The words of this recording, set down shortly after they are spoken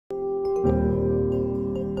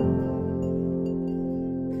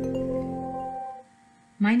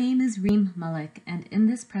My name is Reem Malik, and in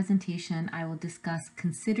this presentation I will discuss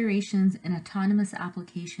considerations in autonomous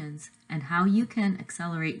applications and how you can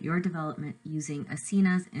accelerate your development using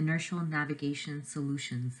Aceinna's inertial navigation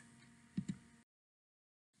solutions.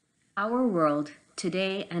 Our world,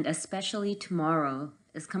 today and especially tomorrow,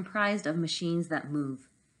 is comprised of machines that move.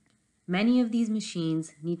 Many of these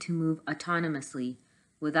machines need to move autonomously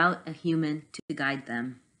without a human to guide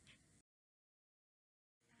them.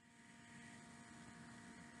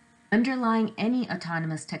 Underlying any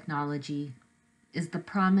autonomous technology is the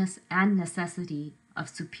promise and necessity of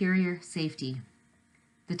superior safety.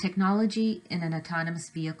 The technology in an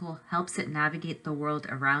autonomous vehicle helps it navigate the world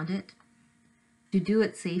around it. To do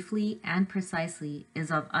it safely and precisely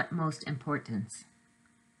is of utmost importance.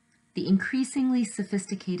 The increasingly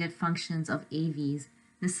sophisticated functions of AVs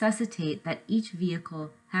necessitate that each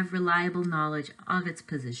vehicle have reliable knowledge of its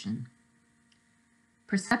position.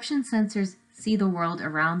 Perception sensors see the world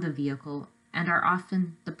around the vehicle and are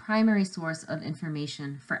often the primary source of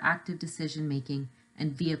information for active decision-making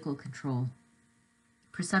and vehicle control.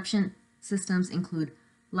 Perception systems include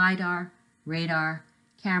LiDAR, radar,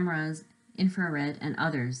 cameras, infrared, and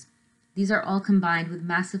others. These are all combined with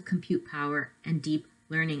massive compute power and deep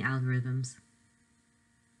learning algorithms.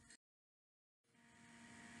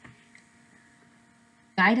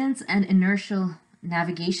 Guidance and inertial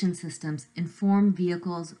navigation systems inform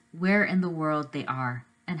vehicles where in the world they are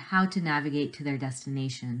and how to navigate to their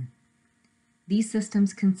destination. These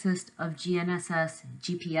systems consist of GNSS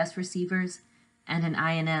GPS receivers and an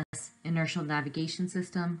INS inertial navigation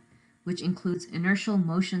system, which includes inertial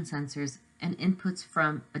motion sensors and inputs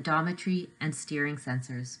from odometry and steering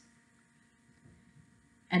sensors.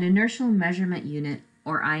 An inertial measurement unit,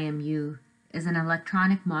 or IMU, is an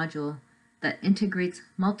electronic module that integrates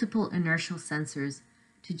multiple inertial sensors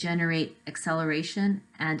to generate acceleration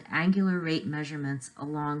and angular rate measurements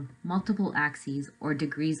along multiple axes or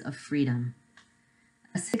degrees of freedom.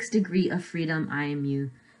 A 6-degree of freedom IMU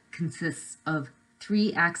consists of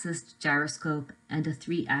 3-axis gyroscope and a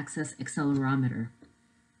 3-axis accelerometer.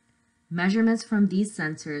 Measurements from these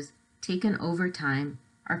sensors, taken over time,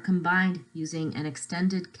 are combined using an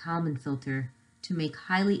extended Kalman filter to make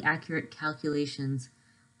highly accurate calculations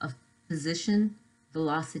of position,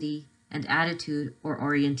 velocity, and attitude or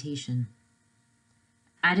orientation.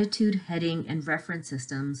 Attitude, heading, and reference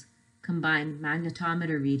systems combine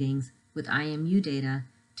magnetometer readings with IMU data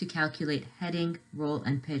to calculate heading, roll,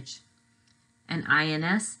 and pitch. And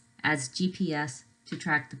INS adds GPS to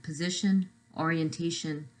track the position,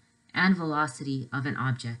 orientation, and velocity of an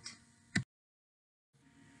object.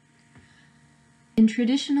 In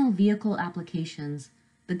traditional vehicle applications,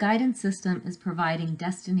 the guidance system is providing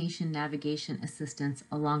destination navigation assistance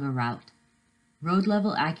along a route. Road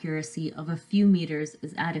level accuracy of a few meters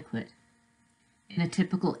is adequate. In a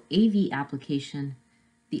typical AV application,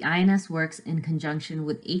 the INS works in conjunction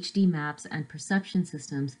with HD maps and perception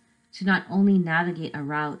systems to not only navigate a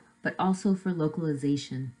route, but also for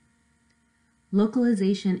localization.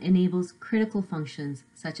 Localization enables critical functions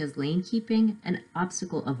such as lane keeping and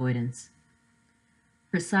obstacle avoidance.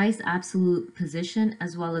 Precise absolute position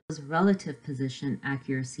as well as relative position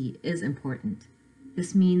accuracy is important.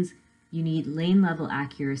 This means you need lane level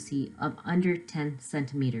accuracy of under 10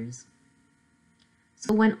 centimeters.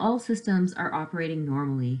 So when all systems are operating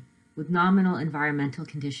normally, with nominal environmental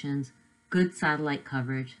conditions, good satellite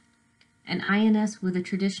coverage, an INS with a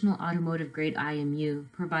traditional automotive-grade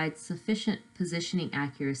IMU provides sufficient positioning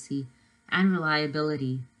accuracy and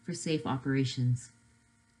reliability for safe operations.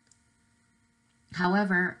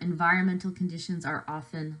 However, environmental conditions are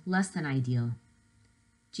often less than ideal.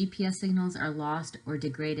 GPS signals are lost or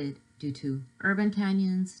degraded due to urban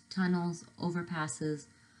canyons, tunnels, overpasses,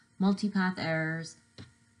 multipath errors,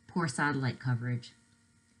 poor satellite coverage.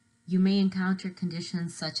 You may encounter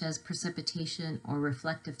conditions such as precipitation or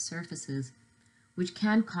reflective surfaces, which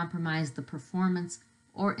can compromise the performance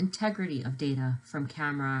or integrity of data from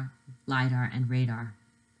camera, LiDAR, and radar.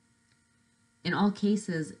 In all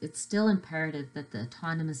cases, it's still imperative that the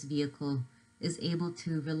autonomous vehicle is able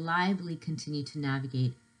to reliably continue to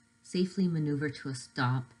navigate, safely maneuver to a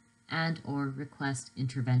stop, and/or request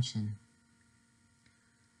intervention.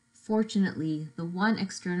 Fortunately, the one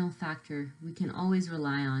external factor we can always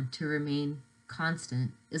rely on to remain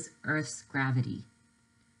constant is Earth's gravity.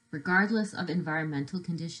 Regardless of environmental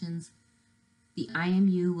conditions, the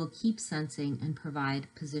IMU will keep sensing and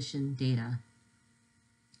provide position data.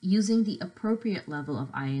 Using the appropriate level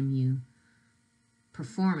of IMU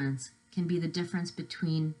performance can be the difference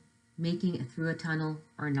between making it through a tunnel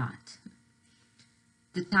or not.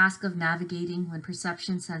 The task of navigating when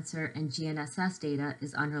perception sensor and GNSS data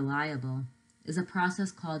is unreliable is a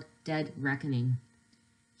process called dead reckoning.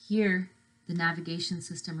 Here, the navigation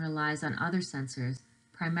system relies on other sensors,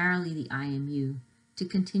 primarily the IMU, to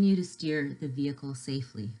continue to steer the vehicle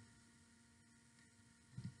safely.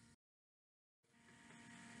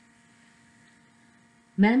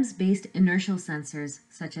 MEMS-based inertial sensors,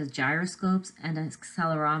 such as gyroscopes and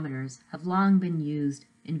accelerometers, have long been used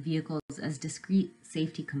in vehicles as discrete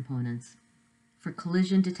safety components for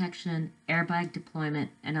collision detection, airbag deployment,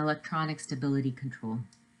 and electronic stability control.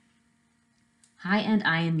 High-end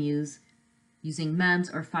IMUs using MEMS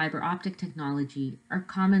or fiber optic technology are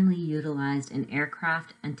commonly utilized in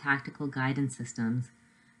aircraft and tactical guidance systems,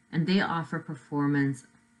 and they offer performance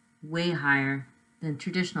way higher than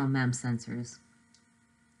traditional MEMS sensors.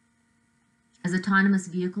 As autonomous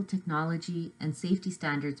vehicle technology and safety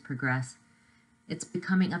standards progress, it's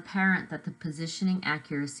becoming apparent that the positioning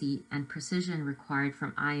accuracy and precision required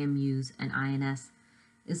from IMUs and INS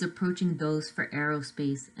is approaching those for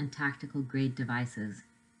aerospace and tactical grade devices.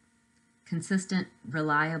 Consistent,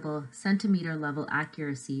 reliable centimeter-level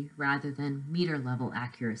accuracy rather than meter-level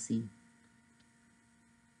accuracy.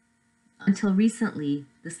 Until recently,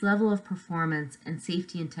 this level of performance and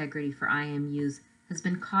safety integrity for IMUs has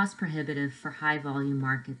been cost prohibitive for high-volume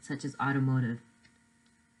markets such as automotive.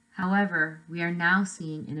 However, we are now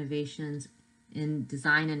seeing innovations in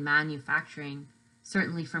design and manufacturing,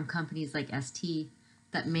 certainly from companies like ST,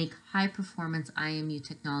 that make high-performance IMU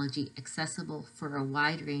technology accessible for a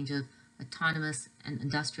wide range of autonomous and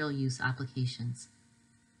industrial use applications.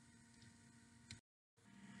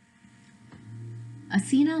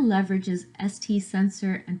 Aceinna leverages ST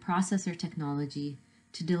sensor and processor technology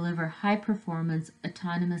to deliver high-performance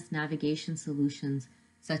autonomous navigation solutions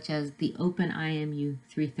such as the OpenIMU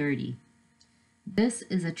 330. This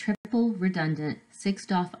is a triple redundant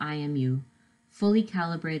 6-DOF IMU, fully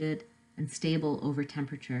calibrated and stable over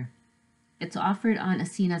temperature. It's offered on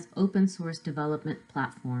Aceina's open source development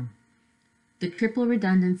platform. The triple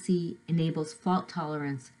redundancy enables fault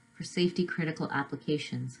tolerance for safety critical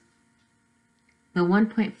applications. The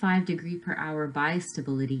 1.5 degree per hour bias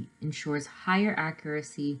stability ensures higher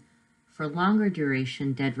accuracy for longer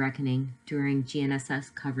duration dead reckoning during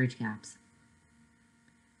GNSS coverage gaps.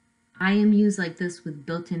 IMUs like this with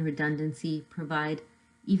built-in redundancy provide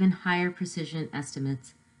even higher precision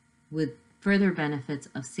estimates with further benefits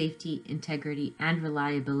of safety, integrity, and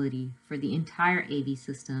reliability for the entire AV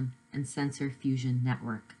system and sensor fusion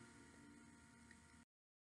network.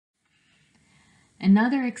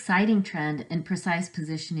 Another exciting trend in precise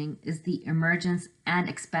positioning is the emergence and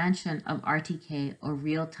expansion of RTK, or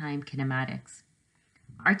real-time kinematics.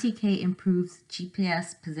 RTK improves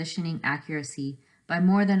GPS positioning accuracy by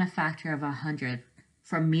more than a factor of 100,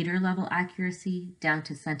 from meter-level accuracy down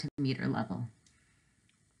to centimeter level.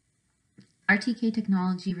 RTK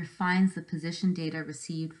technology refines the position data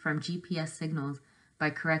received from GPS signals by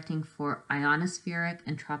correcting for ionospheric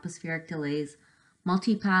and tropospheric delays,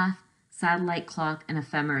 multipath, satellite clock, and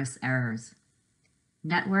ephemeris errors.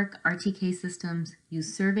 Network RTK systems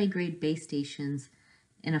use survey-grade base stations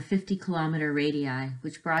in a 50-kilometer radii,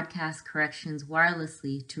 which broadcast corrections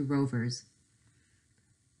wirelessly to rovers.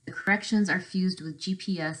 The corrections are fused with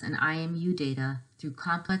GPS and IMU data through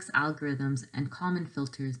complex algorithms and Kalman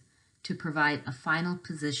filters to provide a final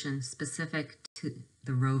position specific to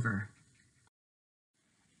the rover.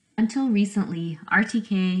 Until recently,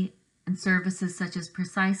 RTK and services such as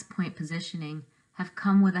precise point positioning have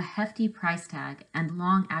come with a hefty price tag and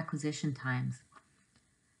long acquisition times.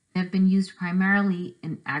 They have been used primarily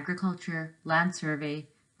in agriculture, land survey,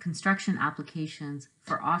 construction applications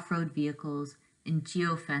for off-road vehicles in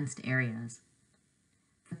geofenced areas.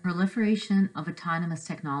 The proliferation of autonomous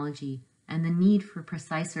technology and the need for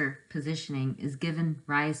preciser positioning is given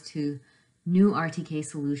rise to new RTK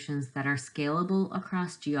solutions that are scalable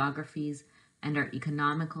across geographies and are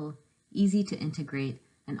economical, easy to integrate,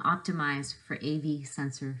 and optimized for AV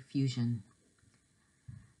sensor fusion.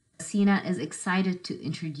 Aceinna is excited to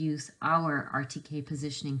introduce our RTK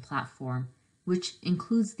positioning platform, which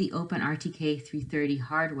includes the OpenRTK 330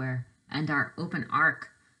 hardware and our OpenARC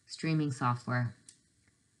streaming software.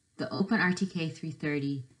 The OpenRTK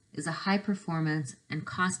 330 is a high-performance and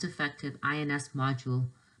cost-effective INS module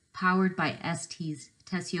powered by ST's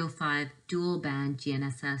Tesio 5 dual-band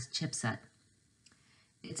GNSS chipset.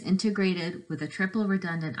 It's integrated with a triple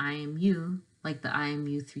redundant IMU, like the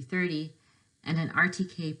IMU 330, and an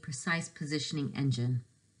RTK precise positioning engine.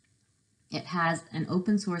 It has an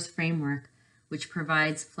open source framework which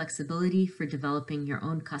provides flexibility for developing your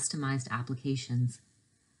own customized applications.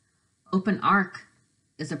 OpenARC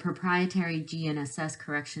is a proprietary GNSS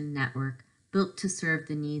correction network built to serve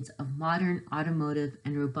the needs of modern automotive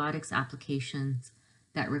and robotics applications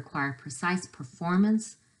that require precise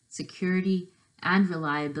performance, security, and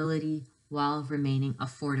reliability while remaining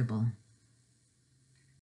affordable.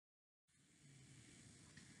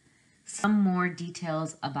 Some more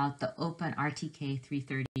details about the OpenRTK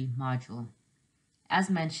 330 module. As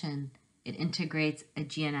mentioned, it integrates a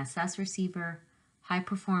GNSS receiver,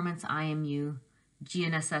 high-performance IMU,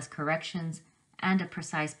 GNSS corrections, and a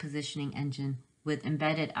precise positioning engine with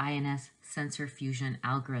embedded INS sensor fusion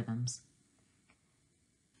algorithms.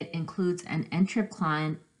 It includes an Ntrip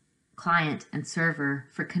client and server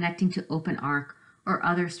for connecting to OpenArc or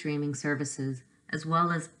other streaming services, as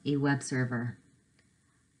well as a web server.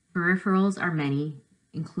 Peripherals are many,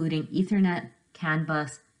 including Ethernet, CAN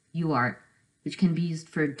bus, UART, which can be used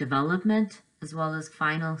for development as well as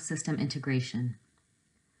final system integration.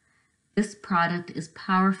 This product is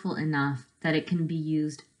powerful enough that it can be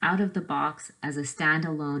used out of the box as a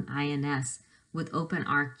standalone INS with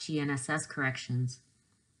OpenArc GNSS corrections,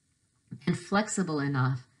 and flexible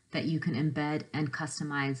enough that you can embed and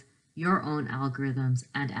customize your own algorithms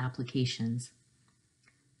and applications.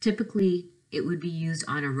 Typically, it would be used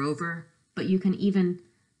on a rover, but you can even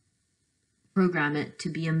program it to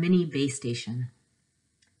be a mini base station.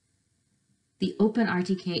 The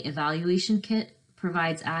OpenRTK evaluation kit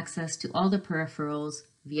provides access to all the peripherals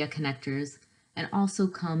via connectors and also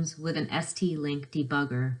comes with an ST-Link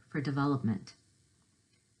debugger for development.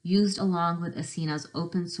 Used along with Aceinna's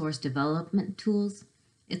open source development tools,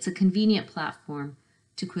 it's a convenient platform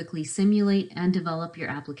to quickly simulate and develop your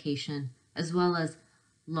application, as well as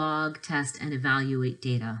log, test, and evaluate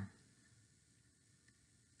data.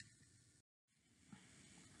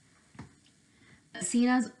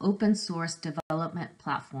 Aceinna's open source development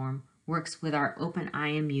platform works with our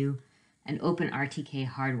OpenIMU and OpenRTK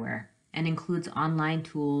hardware and includes online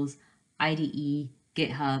tools, IDE,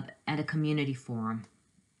 GitHub, and a community forum.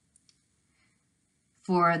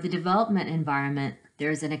 For the development environment,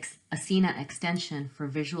 there's an Aceinna extension for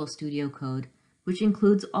Visual Studio Code, which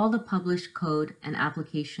includes all the published code and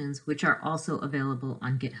applications which are also available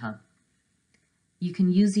on GitHub. You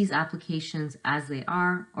can use these applications as they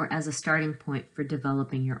are or as a starting point for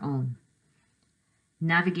developing your own.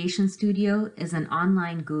 Navigation Studio is an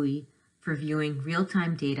online GUI for viewing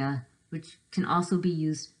real-time data, which can also be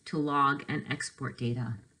used to log and export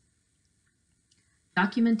data.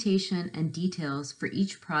 Documentation and details for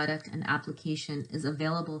each product and application is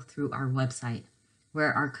available through our website,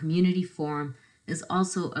 where our community forum is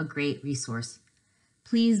also a great resource.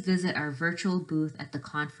 Please visit our virtual booth at the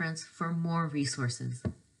conference for more resources.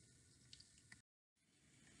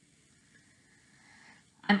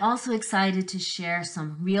 I'm also excited to share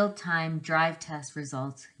some real-time drive test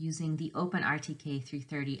results using the OpenRTK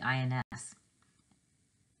 330 INS.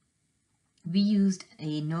 We used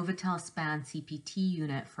a Novotel SPAN CPT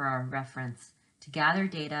unit for our reference to gather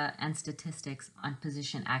data and statistics on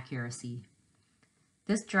position accuracy.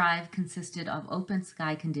 This drive consisted of open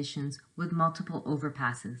sky conditions with multiple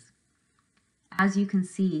overpasses. As you can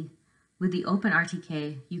see, with the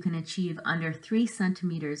OpenRTK, you can achieve under 3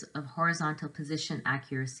 centimeters of horizontal position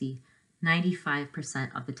accuracy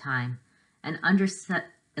 95% of the time, and under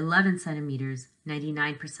 11 centimeters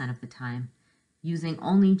 99% of the time, using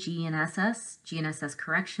only GNSS, GNSS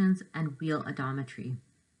corrections, and wheel odometry.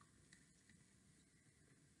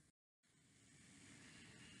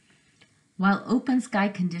 While open sky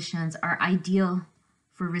conditions are ideal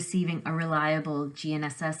for receiving a reliable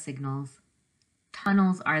GNSS signals,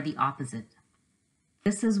 tunnels are the opposite.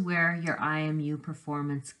 This is where your IMU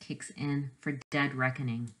performance kicks in for dead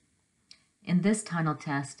reckoning. In this tunnel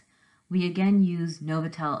test, we again use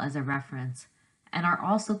Novotel as a reference and are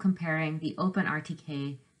also comparing the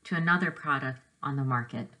OpenRTK to another product on the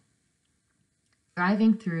market.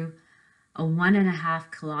 Driving through a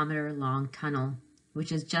 1.5 kilometer long tunnel,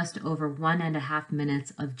 which is just over 1.5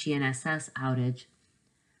 minutes of GNSS outage,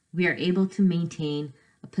 we are able to maintain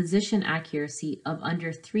a position accuracy of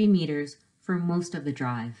under 3 meters for most of the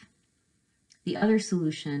drive. The other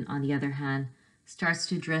solution, on the other hand, starts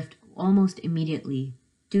to drift almost immediately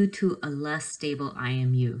due to a less stable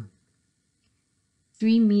IMU.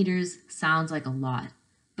 3 meters sounds like a lot,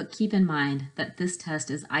 but keep in mind that this test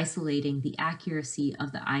is isolating the accuracy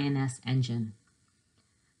of the INS engine.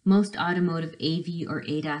 Most automotive AV or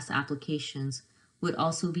ADAS applications would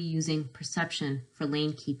also be using perception for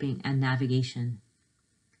lane keeping and navigation.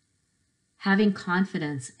 Having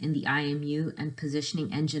confidence in the IMU and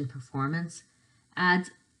positioning engine performance adds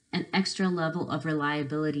an extra level of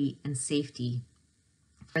reliability and safety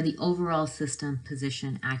for the overall system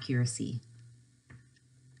position accuracy.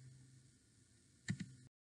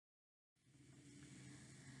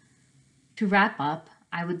 To wrap up,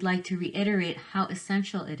 I would like to reiterate how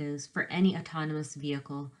essential it is for any autonomous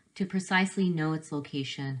vehicle to precisely know its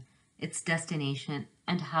location, its destination,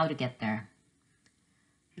 and how to get there.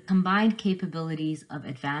 The combined capabilities of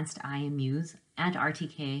advanced IMUs and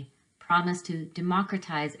RTK promise to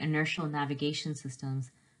democratize inertial navigation systems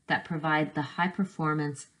that provide the high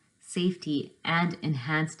performance, safety, and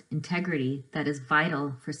enhanced integrity that is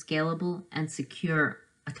vital for scalable and secure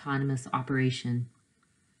autonomous operation.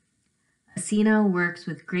 Aceinna works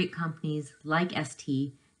with great companies like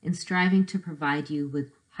ST in striving to provide you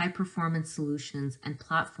with high-performance solutions and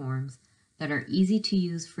platforms that are easy to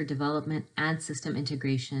use for development and system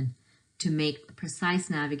integration to make precise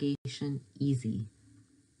navigation easy.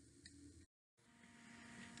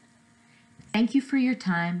 Thank you for your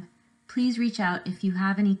time. Please reach out if you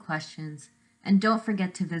have any questions, and don't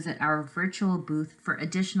forget to visit our virtual booth for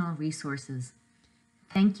additional resources.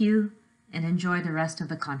 Thank you, and enjoy the rest of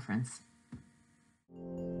the conference.